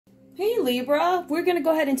Hey Libra, we're going to go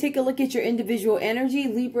ahead and take a look at your individual energy.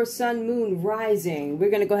 Libra, Sun, Moon, Rising. We're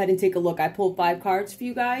going to go ahead and take a look. I pulled 5 cards for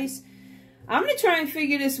you guys. I'm going to try and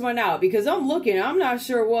figure this one out because I'm not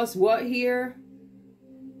sure what's what here.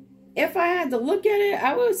 If I had to look at it,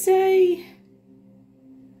 I would say,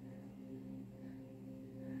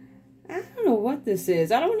 I don't know what this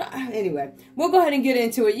is. I don't know. Anyway, we'll go ahead and get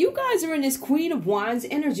into it. You guys are in this Queen of Wands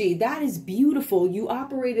energy. That is beautiful. You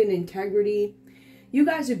operate in integrity. You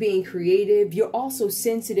guys are being creative. You're also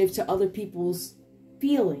sensitive to other people's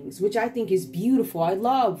feelings, which I think is beautiful. I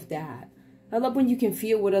love that. I love when you can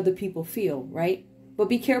feel what other people feel, right? But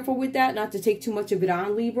be careful with that, not to take too much of it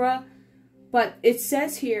on, Libra. But it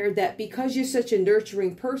says here that because you're such a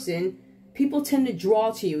nurturing person, people tend to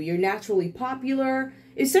draw to you. You're naturally popular.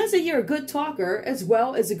 It says that you're a good talker as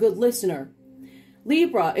well as a good listener.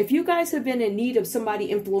 Libra, if you guys have been in need of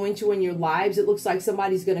somebody influential in your lives, it looks like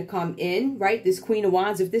somebody's going to come in, right? This Queen of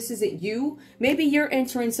Wands, if this isn't you, maybe you're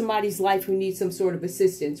entering somebody's life who needs some sort of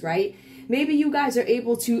assistance, right? Maybe you guys are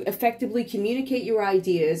able to effectively communicate your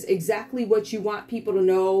ideas, exactly what you want people to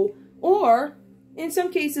know, or in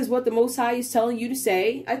some cases, what the Most High is telling you to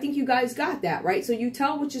say. I think you guys got that, right? So you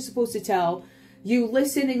tell what you're supposed to tell. You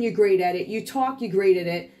listen and you're great at it. You talk, you're great at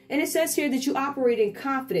it. And it says here that you operate in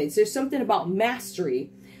confidence. There's something about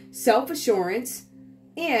mastery, self-assurance.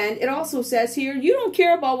 And it also says here, you don't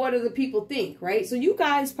care about what other people think, right? So you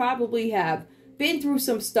guys probably have been through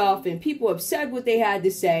some stuff and people have said what they had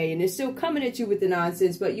to say and they're still coming at you with the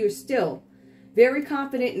nonsense, but you're still very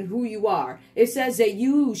confident in who you are. It says that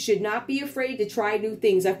you should not be afraid to try new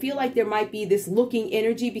things. I feel like there might be this looking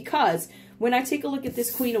energy because when I take a look at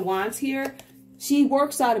this Queen of Wands here, she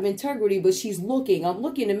works out of integrity, but she's looking. I'm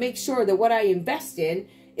looking to make sure that what I invest in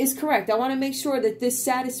is correct. I want to make sure that this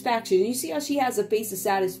satisfaction, you see how she has a face of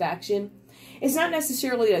satisfaction? It's not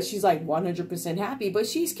necessarily that she's like 100% happy, but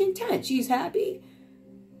she's content. She's happy.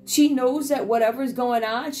 She knows that whatever's going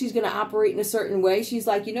on, she's going to operate in a certain way. She's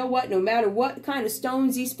like, you know what? No matter what kind of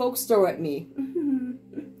stones these folks throw at me,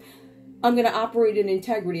 I'm going to operate in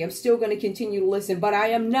integrity. I'm still going to continue to listen, but I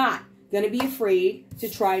am not going to be afraid to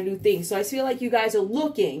try new things. So I feel like you guys are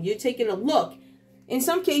looking. You're taking a look. In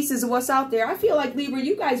some cases, what's out there, I feel like, Libra,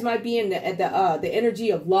 you guys might be in the energy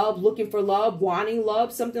of love, looking for love, wanting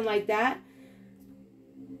love, something like that.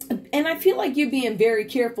 And I feel like you're being very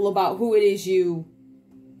careful about who it is you,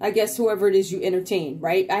 I guess, whoever it is you entertain,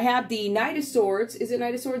 right? I have the Knight of Swords. Is it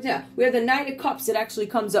Knight of Swords? Yeah. We have the Knight of Cups that actually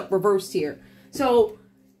comes up reversed here. So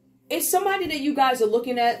it's somebody that you guys are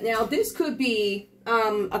looking at. Now, this could be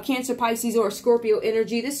a Cancer, Pisces, or a Scorpio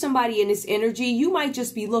energy. There's somebody in this energy. You might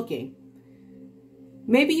just be looking.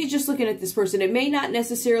 Maybe you're just looking at this person. It may not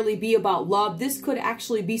necessarily be about love. This could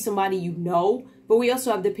actually be somebody you know, but we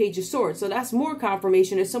also have the Page of Swords. So that's more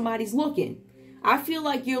confirmation that somebody's looking. I feel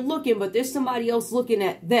like you're looking, but there's somebody else looking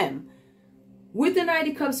at them. With the Knight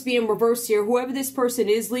of Cups being reversed here, whoever this person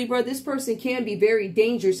is, Libra, this person can be very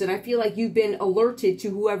dangerous, and I feel like you've been alerted to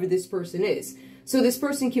whoever this person is. So this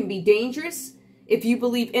person can be dangerous. If you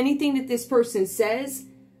believe anything that this person says,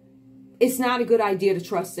 it's not a good idea to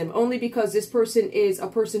trust them. Only because this person is a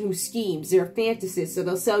person who schemes. They're a fantasist. So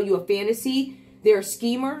they'll sell you a fantasy. They're a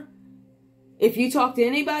schemer. If you talk to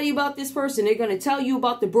anybody about this person, they're going to tell you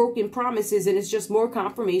about the broken promises. And it's just more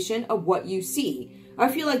confirmation of what you see. I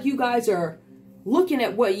feel like you guys are looking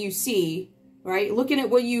at what you see, right? Looking at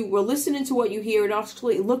what you were listening to what you hear and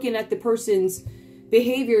actually looking at the person's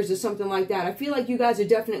behaviors or something like that. I feel like you guys are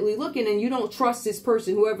definitely looking and you don't trust this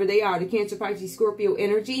person, whoever they are, the Cancer, Pisces, Scorpio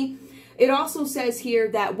energy. It also says here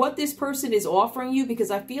that what this person is offering you, because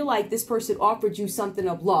I feel like this person offered you something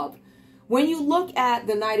of love. When you look at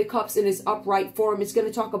the Knight of Cups in its upright form, it's going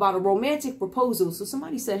to talk about a romantic proposal. So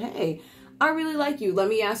somebody said, hey, I really like you. Let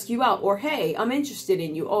me ask you out. Or, hey, I'm interested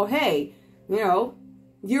in you. Or, hey, you know,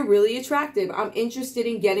 you're really attractive. I'm interested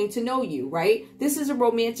in getting to know you, right? This is a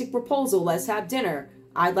romantic proposal. Let's have dinner.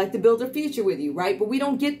 I'd like to build a future with you, right? But we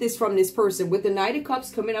don't get this from this person. With the Knight of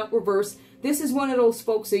Cups coming out reverse, this is one of those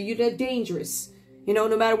folks that they're dangerous. You know,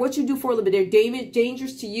 no matter what you do for a living, they're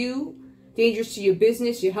dangerous to you, dangerous to your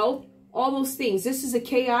business, your health, all those things. This is a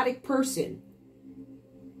chaotic person.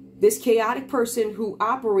 This chaotic person who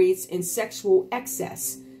operates in sexual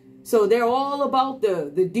excess. So they're all about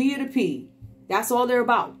the D or the P. That's all they're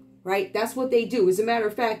about, right? That's what they do. As a matter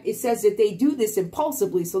of fact, it says that they do this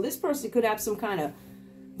impulsively. So this person could have some kind of,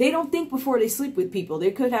 they don't think before they sleep with people.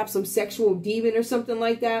 They could have some sexual demon or something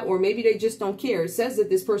like that. Or maybe they just don't care. It says that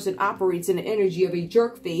this person operates in the energy of a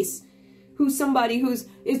jerk face. Who's somebody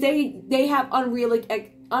they have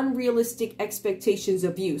unrealistic expectations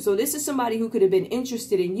of you. So this is somebody who could have been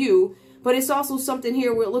interested in you, But it's also something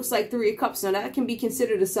here where it looks like Three of Cups. Now, that can be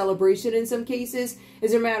considered a celebration in some cases.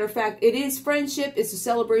 As a matter of fact, it is friendship. It's a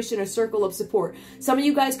celebration, a circle of support. Some of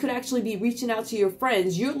you guys could actually be reaching out to your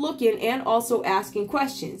friends. You're looking and also asking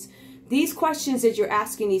questions. These questions that you're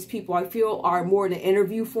asking these people, I feel, are more in an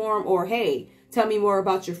interview form or, hey, tell me more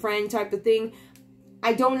about your friend type of thing.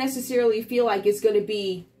 I don't necessarily feel like it's going to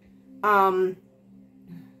be, I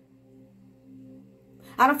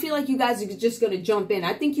don't feel like you guys are just going to jump in.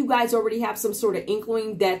 I think you guys already have some sort of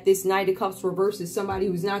inkling that this Knight of Cups reverse is somebody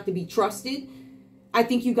who's not to be trusted. I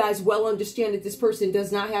think you guys well understand that this person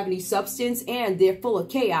does not have any substance and they're full of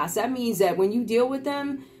chaos. That means that when you deal with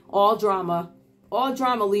them, all drama,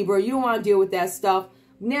 Libra. You don't want to deal with that stuff.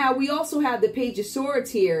 Now, we also have the Page of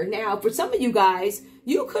Swords here. Now, for some of you guys,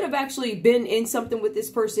 you could have actually been in something with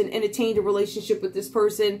this person and attained a relationship with this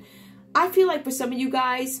person. I feel like for some of you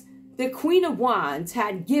guys, the Queen of Wands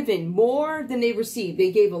had given more than they received.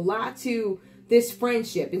 They gave a lot to this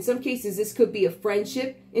friendship. In some cases, this could be a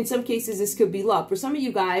friendship. In some cases, this could be love. For some of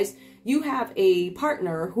you guys, you have a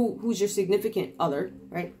partner who's your significant other,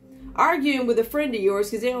 right? Arguing with a friend of yours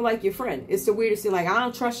because they don't like your friend. It's the weirdest thing. Like, I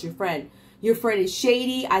don't trust your friend. Your friend is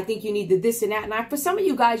shady. I think you need the this and that. And for some of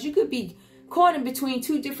you guys, you could be caught in between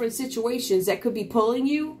two different situations that could be pulling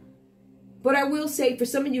you. But I will say, for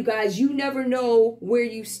some of you guys, you never know where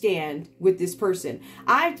you stand with this person.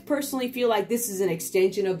 I personally feel like this is an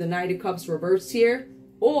extension of the Knight of Cups reversed here.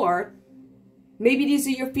 Or maybe these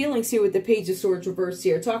are your feelings here with the Page of Swords reversed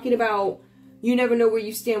here. Talking about you never know where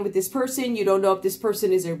you stand with this person. You don't know if this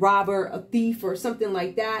person is a robber, a thief, or something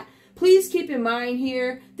like that. Please keep in mind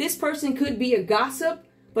here, this person could be a gossip,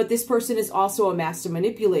 but this person is also a master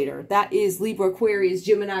manipulator. That is Libra, Aquarius,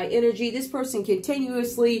 Gemini energy. This person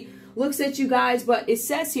continuously looks at you guys, but it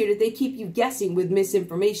says here that they keep you guessing with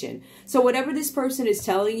misinformation. So whatever this person is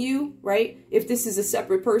telling you, right, if this is a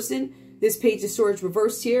separate person, this Page of Swords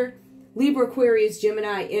reversed here, Libra, Aquarius,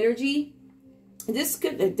 Gemini energy, this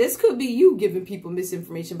could be you giving people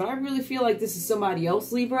misinformation, but I really feel like this is somebody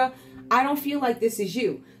else, Libra. I don't feel like this is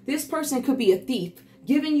you. This person could be a thief,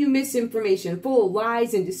 giving you misinformation, full of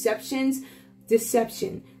lies and deceptions.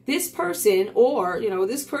 Deception. This person, or, you know,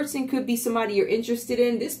 this person could be somebody you're interested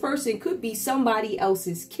in. This person could be somebody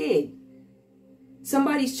else's kid.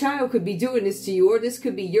 Somebody's child could be doing this to you, or this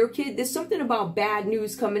could be your kid. There's something about bad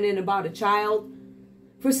news coming in about a child.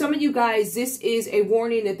 For some of you guys, this is a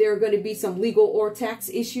warning that there are going to be some legal or tax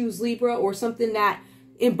issues, Libra, or something that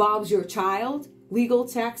involves your child. Legal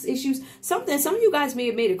tax issues. Some of you guys may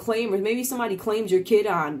have made a claim, or maybe somebody claimed your kid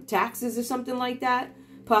on taxes or something like that.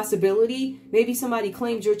 Possibility. Maybe somebody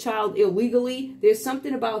claimed your child illegally. There's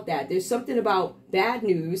something about that. There's something about bad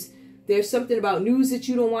news. There's something about news that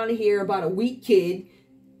you don't want to hear about a weak kid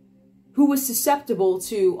who was susceptible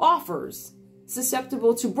to offers,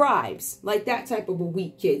 susceptible to bribes, like that type of a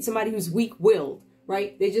weak kid. Somebody who's weak-willed,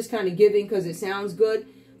 right? They're just kind of giving because it sounds good.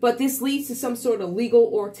 But this leads to some sort of legal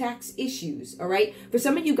or tax issues, all right? For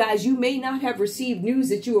some of you guys, you may not have received news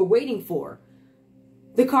that you were waiting for.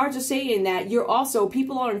 The cards are saying that you're also,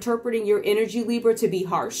 people are interpreting your energy, Libra, to be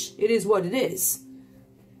harsh. It is what it is.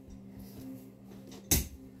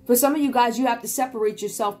 For some of you guys, you have to separate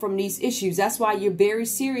yourself from these issues. That's why you're very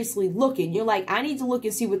seriously looking. You're like, I need to look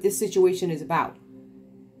and see what this situation is about.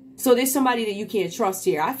 So there's somebody that you can't trust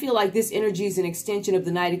here. I feel like this energy is an extension of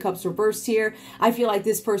the Knight of Cups reversed here. I feel like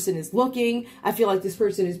this person is looking. I feel like this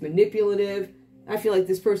person is manipulative. I feel like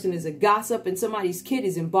this person is a gossip, and somebody's kid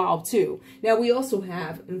is involved too. Now we also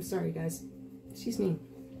have, I'm sorry guys, excuse me,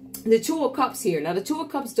 the Two of Cups here. Now the Two of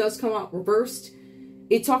Cups does come out reversed.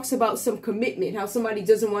 It talks about some commitment, how somebody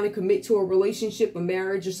doesn't want to commit to a relationship, a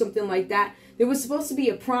marriage, or something like that. There was supposed to be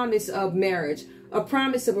a promise of marriage, a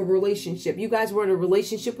promise of a relationship. You guys were in a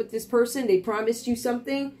relationship with this person. They promised you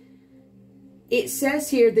something. It says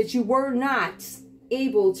here that you were not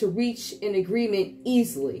able to reach an agreement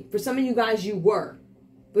easily. For some of you guys, you were.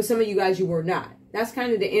 For some of you guys, you were not. That's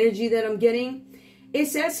kind of the energy that I'm getting. It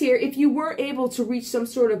says here, if you were able to reach some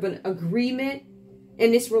sort of an agreement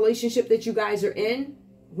in this relationship that you guys are in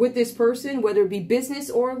with this person, whether it be business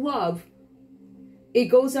or love, it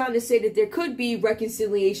goes on to say that there could be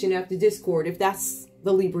reconciliation after discord, if that's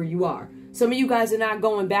the Libra you are. Some of you guys are not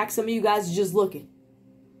going back. Some of you guys are just looking.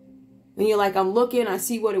 And you're like, I'm looking, I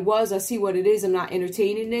see what it was, I see what it is, I'm not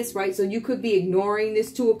entertaining this, right? So you could be ignoring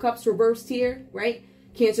this Two of Cups reversed here, right?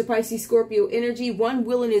 Cancer, Pisces, Scorpio energy. One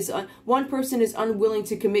person is unwilling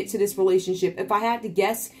to commit to this relationship. If I had to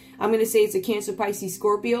guess, I'm going to say it's a Cancer, Pisces,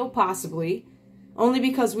 Scorpio, possibly. Only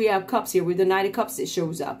because we have cups here with the Knight of Cups that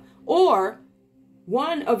shows up. Or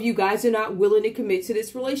one of you guys are not willing to commit to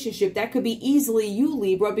this relationship. That could be easily you,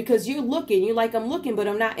 Libra, because you're looking. You're like, I'm looking, but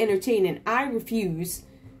I'm not entertaining. I refuse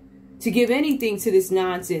to give anything to this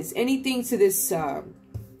nonsense, anything to this, I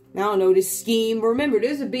don't know, this scheme. Remember,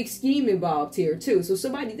 there's a big scheme involved here, too. So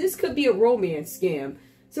somebody, this could be a romance scam.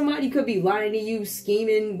 Somebody could be lying to you,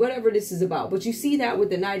 scheming, whatever this is about. But you see that with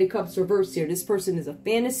the Knight of Cups reversed here. This person is a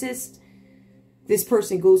fantasist. This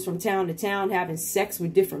person goes from town to town having sex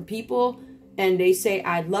with different people. And they say,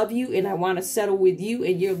 I love you and I want to settle with you.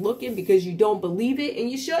 And you're looking because you don't believe it. And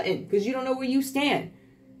you shouldn't, because you don't know where you stand.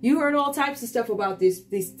 You heard all types of stuff about this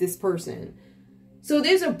person. So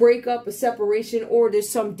there's a breakup, a separation, or there's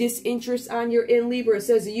some disinterest on your end, Libra. It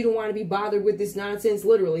says that you don't want to be bothered with this nonsense.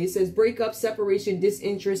 Literally, it says breakup, separation,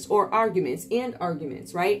 disinterest, or arguments,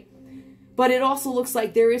 right? But it also looks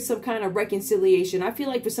like there is some kind of reconciliation. I feel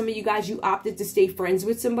like for some of you guys, you opted to stay friends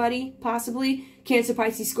with somebody, possibly. Cancer,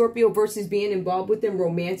 Pisces, Scorpio, versus being involved with them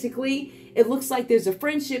romantically. It looks like there's a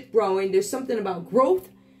friendship growing. There's something about growth.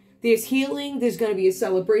 There's healing. There's going to be a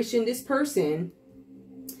celebration. This person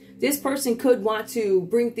could want to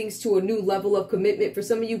bring things to a new level of commitment. For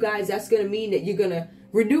some of you guys, that's going to mean that you're going to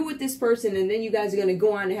renew with this person, and then you guys are going to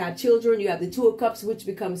go on to have children. You have the Two of Cups, which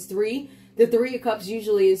becomes 3. The Three of Cups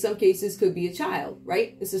usually, in some cases, could be a child,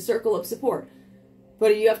 right? It's a circle of support.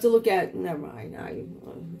 But you have to look at, never mind.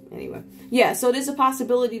 Anyway. Yeah, so there's a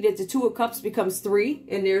possibility that the Two of Cups becomes 3,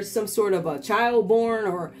 and there's some sort of a child born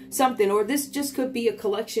or something. Or this just could be a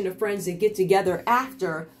collection of friends that get together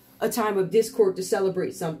after a time of discord to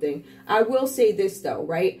celebrate something. I will say this, though,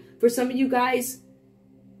 right? For some of you guys,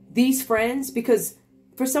 these friends, because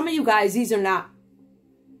for some of you guys, these are not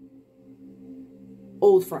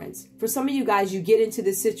old friends. For some of you guys, you get into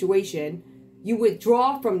this situation, you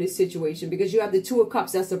withdraw from this situation because you have the Two of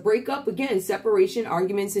Cups. That's a breakup, again, separation,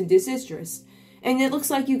 arguments, and disinterest. And it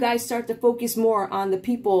looks like you guys start to focus more on the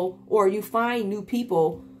people, or you find new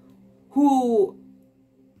people who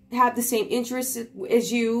have the same interests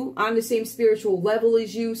as you, on the same spiritual level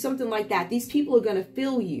as you, something like that. These people are going to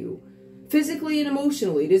fill you physically and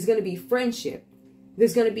emotionally. There's going to be friendship.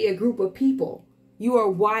 There's going to be a group of people. You are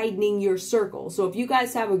widening your circle. So if you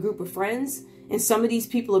guys have a group of friends and some of these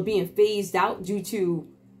people are being phased out due to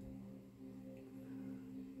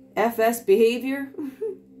FS behavior,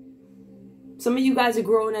 some of you guys are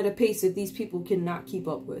growing at a pace that these people cannot keep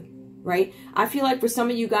up with, right? I feel like for some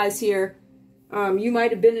of you guys here, you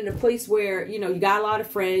might have been in a place where, you know, you got a lot of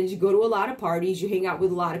friends, you go to a lot of parties, you hang out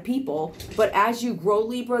with a lot of people. But as you grow,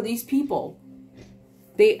 Libra, these people,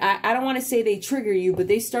 I don't want to say they trigger you, but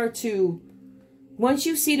they start to, once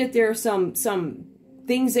you see that there are some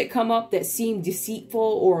things that come up that seem deceitful,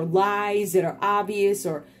 or lies that are obvious,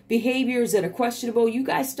 or behaviors that are questionable, you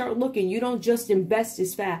guys start looking. You don't just invest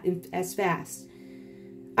as fast.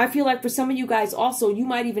 I feel like for some of you guys also, you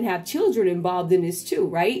might even have children involved in this too,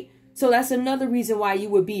 right? So that's another reason why you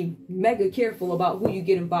would be mega careful about who you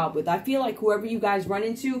get involved with. I feel like whoever you guys run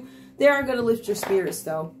into, they are going to lift your spirits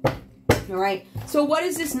though. All right. So what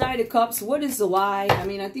is this Knight of Cups? What is the lie? I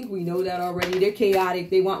mean, I think we know that already. They're chaotic.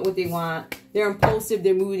 They want what they want. They're impulsive.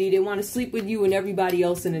 They're moody. They want to sleep with you and everybody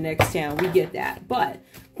else in the next town. We get that. But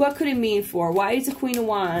what could it mean for? Why is the Queen of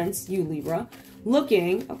Wands, you Libra,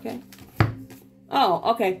 looking? Okay.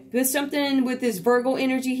 Oh, okay. There's something with this Virgo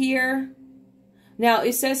energy here. Now,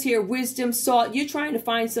 it says here, wisdom, salt. You're trying to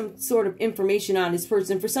find some sort of information on this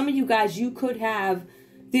person. For some of you guys, you could have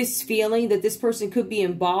this feeling that this person could be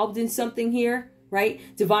involved in something here, right?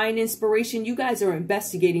 Divine inspiration. You guys are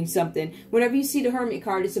investigating something. Whenever you see the Hermit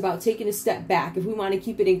card, it's about taking a step back. If we want to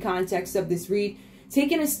keep it in context of this read,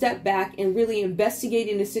 taking a step back and really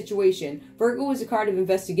investigating the situation. Virgo is a card of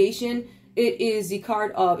investigation. It is the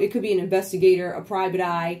card of, it could be an investigator, a private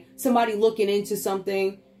eye, somebody looking into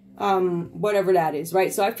something, whatever that is,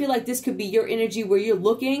 right? So I feel like this could be your energy where you're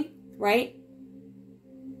looking, right?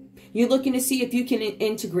 You're looking to see if you can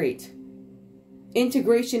integrate.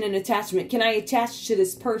 Integration and attachment. Can I attach to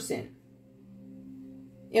this person?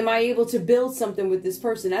 Am I able to build something with this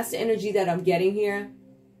person? That's the energy that I'm getting here.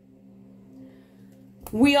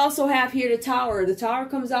 We also have here the Tower. The Tower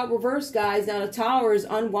comes out reversed, guys. Now, the Tower is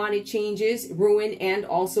unwanted changes, ruin, and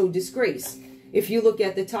also disgrace. If you look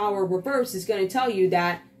at the Tower reverse, it's going to tell you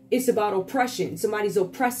that it's about oppression. Somebody's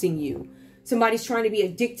oppressing you. Somebody's trying to be a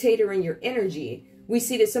dictator in your energy. We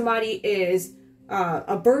see that somebody is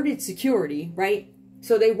averted security, right?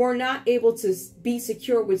 So they were not able to be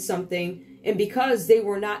secure with something. And because they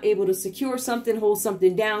were not able to secure something, hold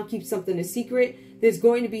something down, keep something a secret, there's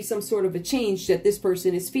going to be some sort of a change that this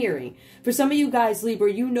person is fearing. For some of you guys,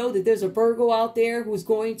 Libra, you know that there's a Virgo out there who's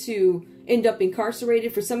going to end up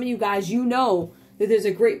incarcerated. For some of you guys, you know that there's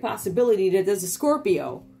a great possibility that there's a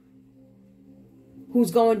Scorpio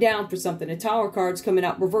who's going down for something. The Tower card's coming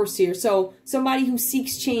out reverse here. So somebody who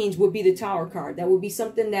seeks change would be the Tower card. That would be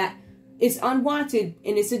something that is unwanted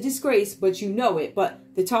and it's a disgrace, but you know it. But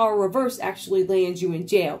the Tower reverse actually lands you in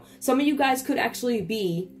jail. Some of you guys could actually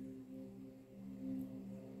be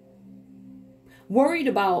worried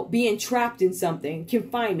about being trapped in something,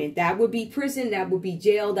 confinement. That would be prison, that would be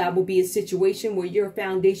jail, that would be a situation where your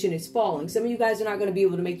foundation is falling. Some of you guys are not going to be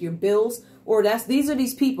able to make your bills, or these are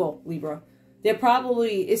these people, Libra. They're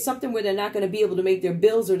probably, it's something where they're not going to be able to make their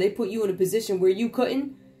bills, or they put you in a position where you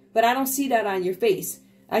couldn't, but I don't see that on your face.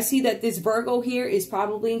 I see that this Virgo here is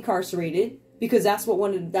probably incarcerated, because that's what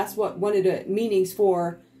one of the meanings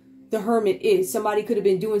for the Hermit is. Somebody could have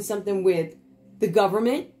been doing something with the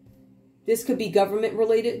government. This could be government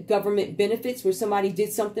related, government benefits, where somebody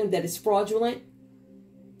did something that is fraudulent.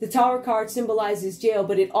 The Tower card symbolizes jail,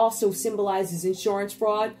 but it also symbolizes insurance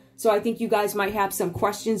fraud. So I think you guys might have some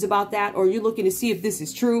questions about that, or you're looking to see if this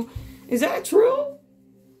is true. Is that true?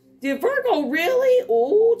 Did Virgo really?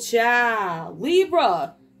 Oh, child.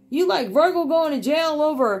 Libra, you like Virgo going to jail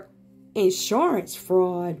over insurance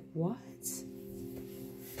fraud? What?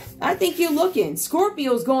 I think you're looking.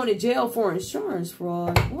 Scorpio's going to jail for insurance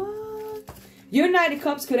fraud. What? Your Knight of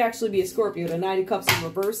Cups could actually be a Scorpio. The Knight of Cups in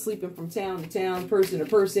reverse, sleeping from town to town, person to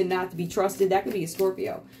person, not to be trusted. That could be a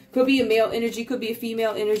Scorpio. Could be a male energy, could be a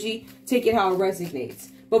female energy. Take it how it resonates.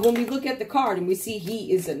 But when we look at the card and we see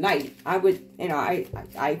he is a knight, I would, I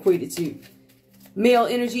equate it to male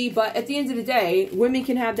energy. But at the end of the day, women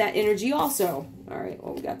can have that energy also. All right,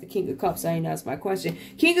 well, we got the King of Cups. I didn't ask my question.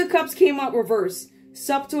 King of Cups came out reverse.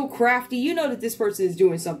 Subtle, crafty. You know that this person is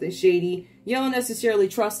doing something shady. You don't necessarily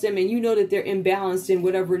trust them, and you know that they're imbalanced in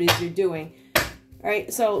whatever it is you're doing. All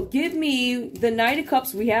right, so give me the Knight of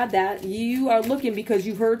Cups. We have that. You are looking because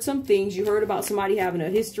you've heard some things. You heard about somebody having a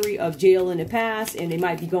history of jail in the past, and they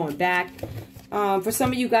might be going back. For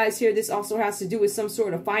some of you guys here, this also has to do with some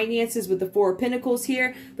sort of finances with the Four of Pentacles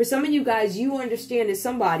here. For some of you guys, you understand that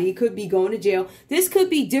somebody could be going to jail. This could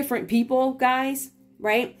be different people, guys,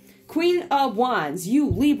 right? Queen of Wands, you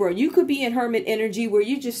Libra, you could be in Hermit energy where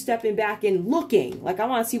you're just stepping back and looking, like I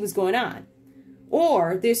want to see what's going on.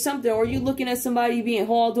 Or there's something, or you're looking at somebody being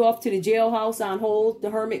hauled off to the jailhouse on hold, the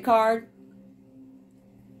Hermit card.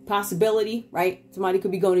 Possibility, right? Somebody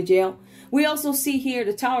could be going to jail. We also see here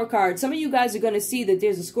the Tower card. Some of you guys are going to see that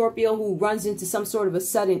there's a Scorpio who runs into some sort of a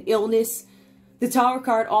sudden illness. The Tower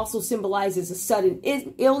card also symbolizes a sudden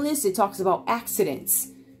illness. It talks about accidents.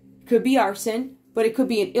 Could be arson. But it could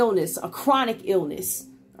be an illness, a chronic illness,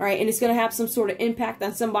 all right? And it's going to have some sort of impact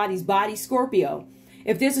on somebody's body, Scorpio.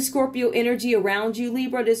 If there's a Scorpio energy around you,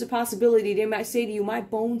 Libra, there's a possibility they might say to you, my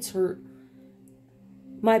bones hurt.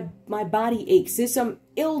 My body aches. There's some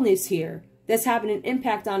illness here that's having an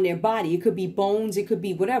impact on their body. It could be bones. It could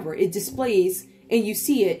be whatever. It displays, and you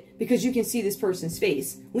see it because you can see this person's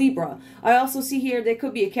face, Libra. I also see here there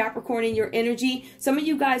could be a Capricorn in your energy. Some of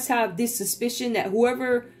you guys have this suspicion that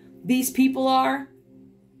whoever these people are,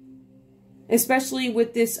 especially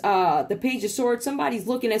with this, the Page of Swords, somebody's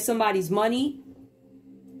looking at somebody's money.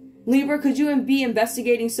 Libra, could you be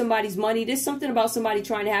investigating somebody's money? There's something about somebody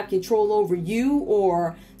trying to have control over you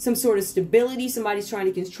or some sort of stability. Somebody's trying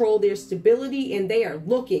to control their stability, and they are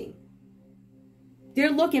looking.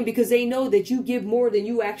 They're looking because they know that you give more than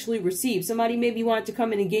you actually receive. Somebody maybe wanted to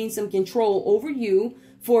come in and gain some control over you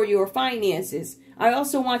for your finances. I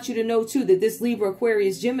also want you to know, too, that this Libra,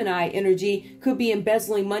 Aquarius, Gemini energy could be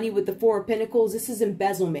embezzling money with the Four of Pentacles. This is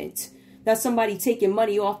embezzlement. That's somebody taking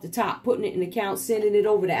money off the top, putting it in an account, sending it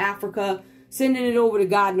over to Africa, sending it over to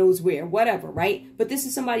God knows where, whatever, right? But this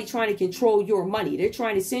is somebody trying to control your money. They're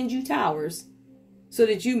trying to send you towers so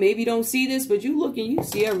that you maybe don't see this, but you look and you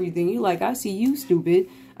see everything. You like, I see you, stupid.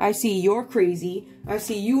 I see you're crazy. I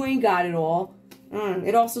see you ain't got it all.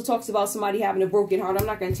 It also talks about somebody having a broken heart. I'm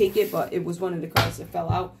not going to take it, but it was one of the cards that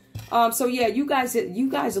fell out. So yeah, you guys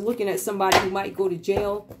are looking at somebody who might go to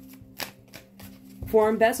jail for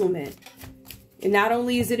embezzlement. And not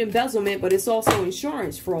only is it embezzlement, but it's also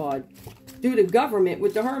insurance fraud through the government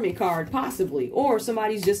with the Hermit card, possibly. Or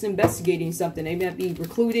somebody's just investigating something. They might be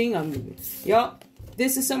recruiting. Yup.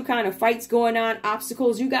 This is some kind of fights going on,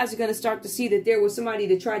 obstacles. You guys are going to start to see that there was somebody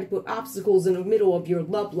that tried to put obstacles in the middle of your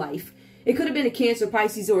love life. It could have been a Cancer,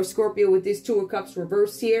 Pisces, or a Scorpio with this Two of Cups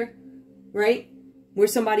reversed here, right? Where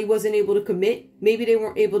somebody wasn't able to commit. Maybe they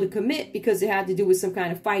weren't able to commit because it had to do with some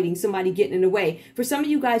kind of fighting, somebody getting in the way. For some of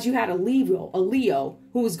you guys, you had a Leo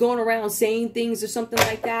who was going around saying things or something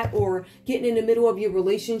like that, or getting in the middle of your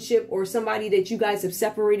relationship, or somebody that you guys have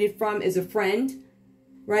separated from as a friend,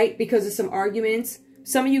 right? Because of some arguments.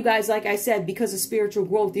 Some of you guys, like I said, because of spiritual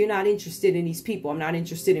growth, you're not interested in these people. I'm not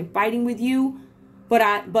interested in fighting with you.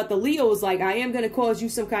 But the Leo is like, I am going to cause you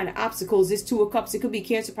some kind of obstacles. This Two of Cups, it could be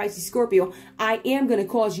Cancer, Pisces, Scorpio. I am going to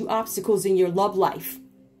cause you obstacles in your love life.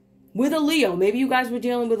 With a Leo. Maybe you guys were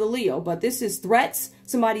dealing with a Leo. But this is threats.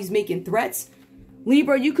 Somebody's making threats.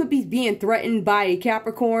 Libra, you could be being threatened by a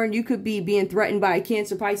Capricorn. You could be being threatened by a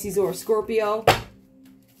Cancer, Pisces, or a Scorpio.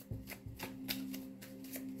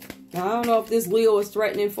 I don't know if this Leo is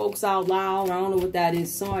threatening folks out loud. I don't know what that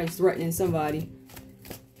is. Somebody's threatening somebody.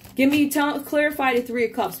 Give me, clarify the Three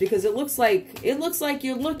of Cups, because it looks like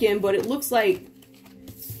you're looking, but it looks like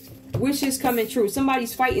wishes coming true.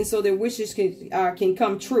 Somebody's fighting so their wishes can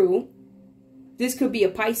come true. This could be a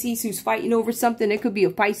Pisces who's fighting over something. It could be a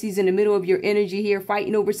Pisces in the middle of your energy here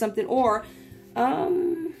fighting over something, or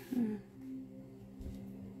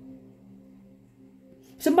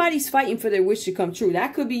somebody's fighting for their wish to come true.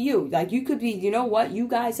 That could be you. Like, you could be, you know what? You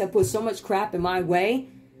guys have put so much crap in my way.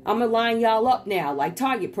 I'm going to line y'all up now, like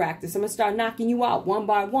target practice. I'm going to start knocking you out one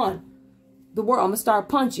by one. I'm going to start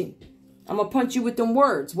punching. I'm going to punch you with them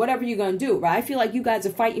words, whatever you're going to do, right? I feel like you guys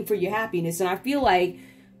are fighting for your happiness. And I feel like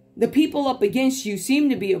the people up against you seem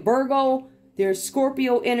to be a Virgo. There's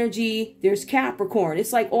Scorpio energy. There's Capricorn.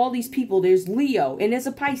 It's like all these people. There's Leo. And there's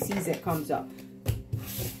a Pisces that comes up.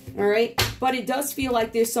 All right. But it does feel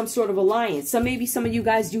like there's some sort of alliance. So maybe some of you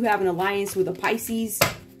guys do have an alliance with a Pisces.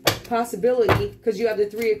 Possibility, because you have the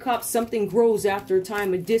Three of Cups. Something grows after a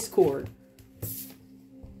time of discord.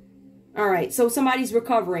 All right, so somebody's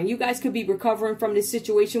recovering. You guys could be recovering from this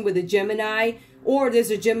situation with a Gemini, or there's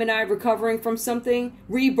a Gemini recovering from something.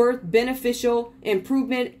 Rebirth, beneficial,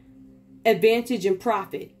 improvement, advantage, and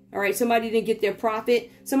profit. All right, somebody didn't get their profit.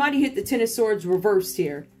 Somebody hit the Ten of Swords reversed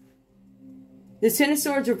here. The Ten of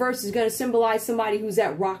Swords reversed is going to symbolize somebody who's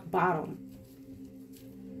at rock bottom.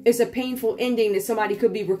 It's a painful ending that somebody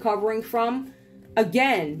could be recovering from.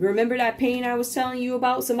 Again, remember that pain I was telling you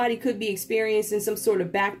about? Somebody could be experiencing some sort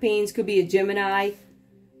of back pains. Could be a Gemini.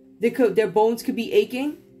 Their bones could be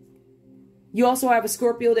aching. You also have a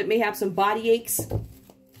Scorpio that may have some body aches.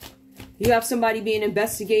 You have somebody being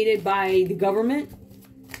investigated by the government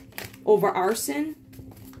over arson,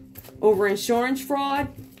 over insurance fraud.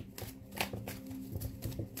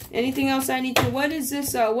 Anything else I need to... What is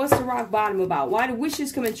this? What's the rock bottom about? Why the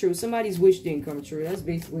wishes coming true? Somebody's wish didn't come true. That's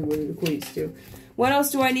basically what it equates to. What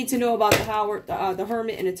else do I need to know about the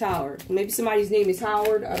Hermit and the Tower? Maybe somebody's name is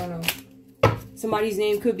Howard. I don't know. Somebody's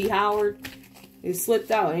name could be Howard. It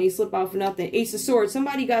slipped out. And he slipped out for nothing. Ace of Swords.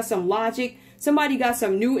 Somebody got some logic. Somebody got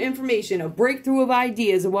some new information. A breakthrough of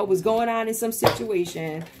ideas of what was going on in some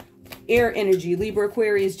situation. Air energy. Libra,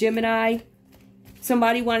 Aquarius, Gemini.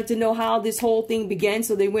 Somebody wanted to know how this whole thing began,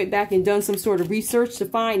 so they went back and done some sort of research to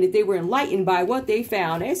find that they were enlightened by what they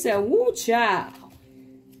found. They said, woo, child.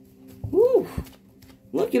 Woo.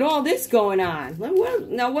 Look at all this going on.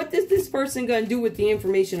 Now, what is this person going to do with the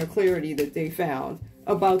information or clarity that they found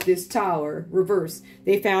about this tower reverse?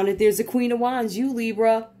 They found that there's a Queen of Wands, you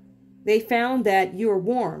Libra. They found that you're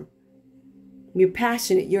warm. You're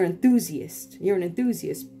passionate. You're enthusiast. You're an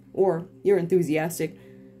enthusiast, or you're enthusiastic.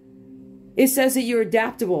 It says that you're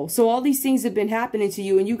adaptable. So all these things have been happening to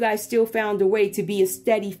you, and you guys still found a way to be a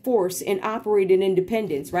steady force and operate in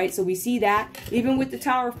independence, right? So we see that even with the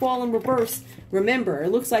Tower fall in reverse. Remember,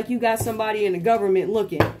 it looks like you got somebody in the government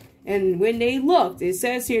looking. And when they looked, it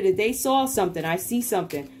says here that they saw something. I see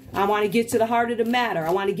something. I want to get to the heart of the matter.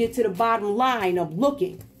 I want to get to the bottom line of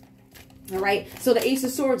looking. All right? So the Ace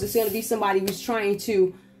of Swords is going to be somebody who's trying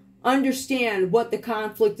to understand what the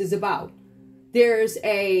conflict is about. There's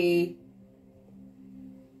a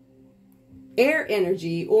air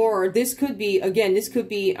energy, or this could be, again, this could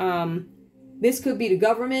be the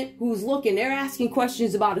government who's looking. They're asking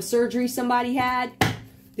questions about a surgery somebody had.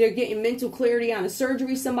 They're getting mental clarity on a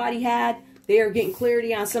surgery somebody had. They are getting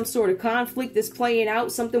clarity on some sort of conflict that's playing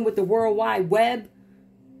out, something with the World Wide Web.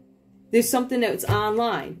 There's something that's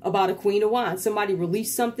online about a Queen of Wands. Somebody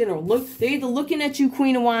released something, or look. They're either looking at you,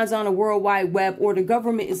 Queen of Wands, on a World Wide Web, or the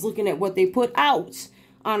government is looking at what they put out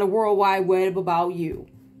on a World Wide Web about you.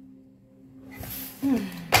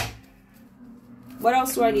 What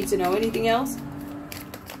else do I need to know? Anything else?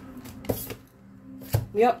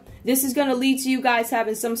 Yep. This is going to lead to you guys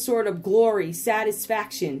having some sort of glory,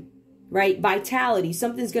 satisfaction, right? Vitality.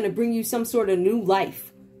 Something's going to bring you some sort of new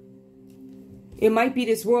life. It might be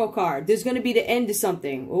this World card. There's going to be the end of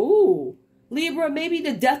something. Ooh. Libra, maybe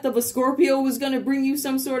the death of a Scorpio is going to bring you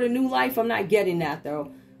some sort of new life. I'm not getting that,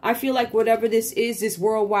 though. I feel like whatever this is, this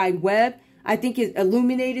World Wide Web, I think it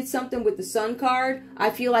illuminated something with the Sun card. I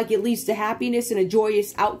feel like it leads to happiness and a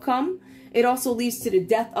joyous outcome. it also leads to the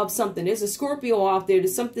death of something. There's a Scorpio out there.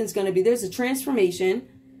 There's a transformation.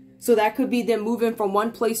 So that could be them moving from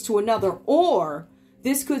one place to another. Or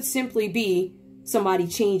this could simply be somebody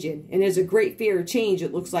changing. And there's a great fear of change,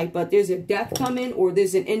 it looks like. But there's a death coming, or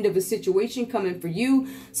there's an end of a situation coming for you.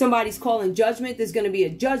 Somebody's calling judgment. There's going to be a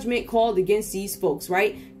judgment called against these folks,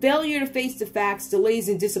 right? Failure to face the facts, delays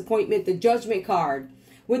and disappointment. The judgment card.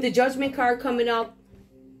 With the judgment card coming out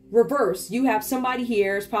reverse, you have somebody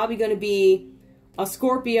here. It's probably going to be a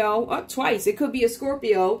Scorpio, twice. It could be a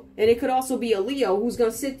Scorpio, and it could also be a Leo who's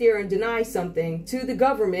going to sit there and deny something to the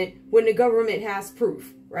government when the government has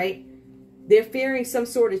proof, right? They're fearing some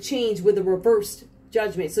sort of change with a reversed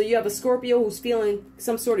judgment. So you have a Scorpio who's feeling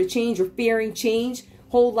some sort of change or fearing change.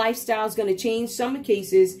 Whole lifestyle is going to change. Some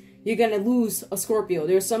cases, you're going to lose a Scorpio.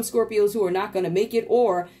 There are some Scorpios who are not going to make it,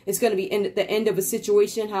 or it's going to be the end of a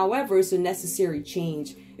situation. However, it's a necessary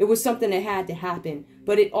change. It was something that had to happen.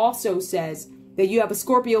 But it also says that you have a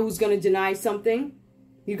Scorpio who's going to deny something.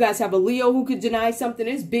 You guys have a Leo who could deny something.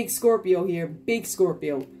 There's big Scorpio here. Big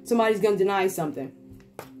Scorpio. Somebody's going to deny something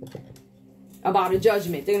about a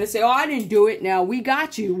judgment. They're going to say, oh, I didn't do it. Now, we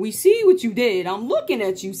got you. We see what you did. I'm looking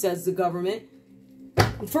at you, says the government.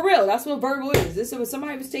 For real, that's what verbal is. This was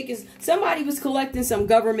somebody was collecting some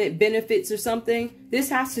government benefits or something. This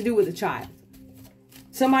has to do with a child.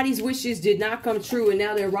 Somebody's wishes did not come true, and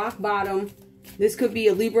now they're rock bottom. This could be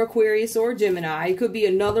a Libra, Aquarius, or Gemini. It could be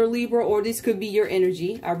another Libra, or this could be your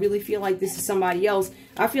energy. I really feel like this is somebody else.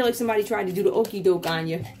 I feel like somebody tried to do the okie doke on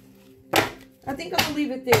you. I think I'm going to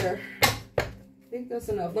leave it there. I think that's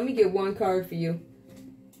enough. Let me get one card for you.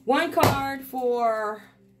 One card for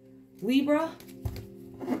Libra.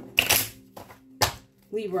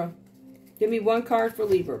 Libra. Give me one card for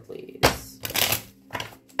Libra, please.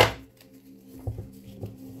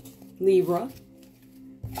 Libra.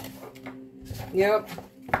 Yep.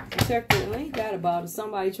 Check it. Ain't that about it?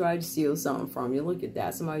 Somebody tried to steal something from you. Look at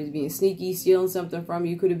that. Somebody's being sneaky, stealing something from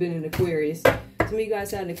you. Could have been an Aquarius. Some of you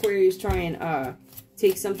guys had an Aquarius try and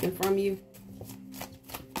take something from you.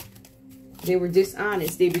 They were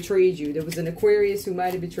dishonest. They betrayed you. There was an Aquarius who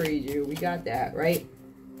might have betrayed you. We got that, right?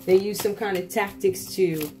 They used some kind of tactics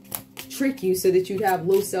to trick you so that you'd have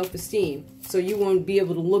low self-esteem. So you won't be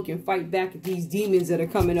able to look and fight back at these demons that are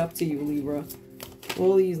coming up to you, Libra.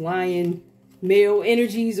 All these lying male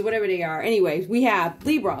energies or whatever they are. Anyways, we have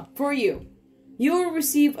Libra for you. You will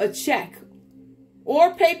receive a check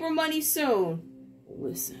or paper money soon.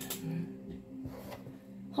 Listen.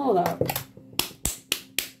 Hold up.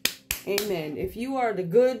 Amen. If you are the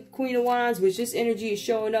good Queen of Wands, which this energy is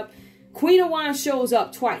showing up, Queen of Wands shows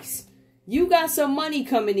up twice. You got some money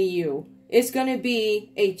coming to you. It's going to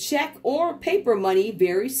be a check or paper money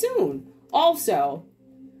very soon. Also,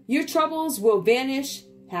 your troubles will vanish.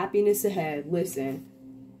 Happiness ahead. Listen,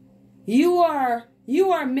 you are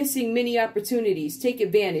missing many opportunities. Take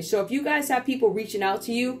advantage. So if you guys have people reaching out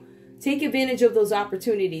to you, take advantage of those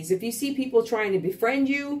opportunities. If you see people trying to befriend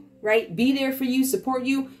you, right, be there for you, support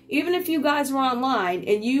you. Even if you guys are online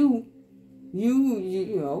and you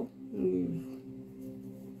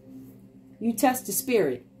test the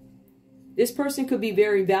spirit. This person could be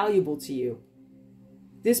very valuable to you.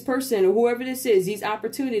 This person, or whoever this is, these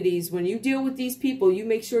opportunities, when you deal with these people, you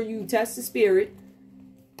make sure you test the spirit.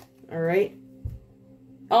 All right.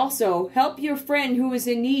 Also, help your friend who is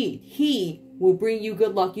in need. He will bring you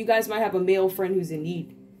good luck. You guys might have a male friend who's in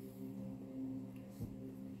need.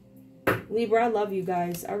 Libra, I love you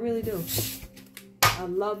guys. I really do. I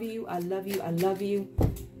love you. I love you. I love you.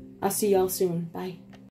 I'll see y'all soon. Bye.